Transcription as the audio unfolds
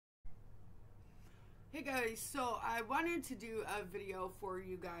Hey guys, so I wanted to do a video for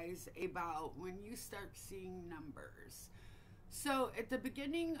you guys about when you start seeing numbers. So at the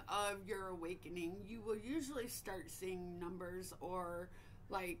beginning of your awakening, you will usually start seeing numbers or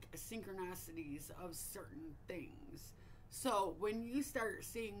like synchronicities of certain things. So when you start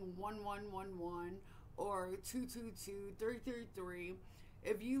seeing 1111 or 222, 333,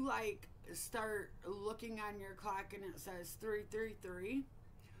 if you like start looking on your clock and it says 333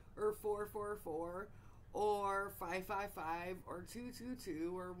 or 444 or 555 or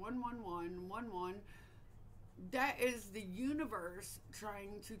 222 or 11111, that is the universe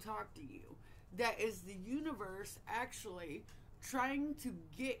trying to talk to you. That is the universe actually trying to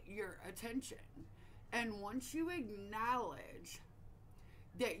get your attention. And once you acknowledge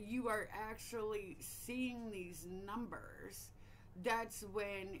that you are actually seeing these numbers, that's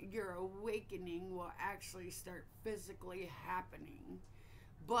when your awakening will actually start physically happening.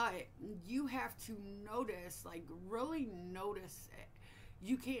 But you have to notice, like really notice it.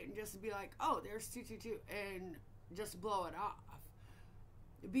 You can't just be like, oh, there's 222 and just blow it off,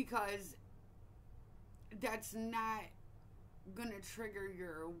 because that's not gonna trigger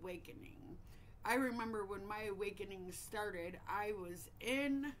your awakening. I remember when my awakening started, I was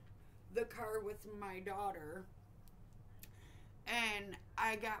in the car with my daughter and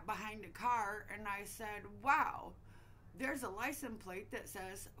I got behind a car and I said, wow, there's a license plate that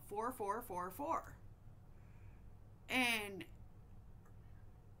says 4444. And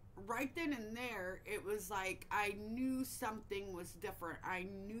right then and there, it was like I knew something was different. I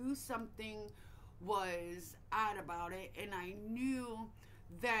knew something was odd about it, and I knew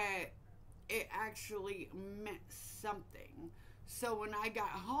that it actually meant something. So when I got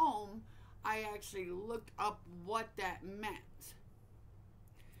home, I actually looked up what that meant.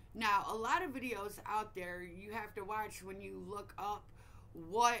 Now, a lot of videos out there you have to watch when you look up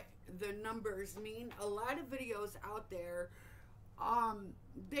what the numbers mean. A lot of videos out there,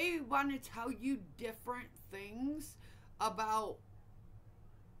 they want to tell you different things about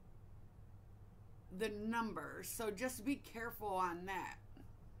the numbers. So just be careful on that.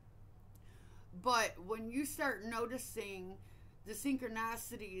 But when you start noticing the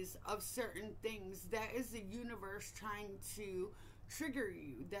synchronicities of certain things, that is the universe trying to trigger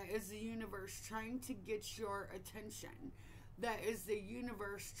you. That is the universe trying to get your attention. That is the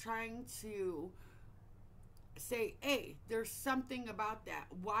universe trying to say, hey, there's something about that.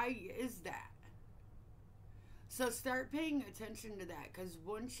 Why is that? So start paying attention to that, because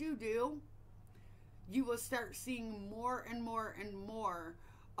once you do, you will start seeing more and more and more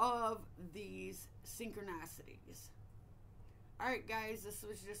of these synchronicities. Alright guys, this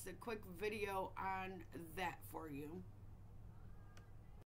was just a quick video on that for you.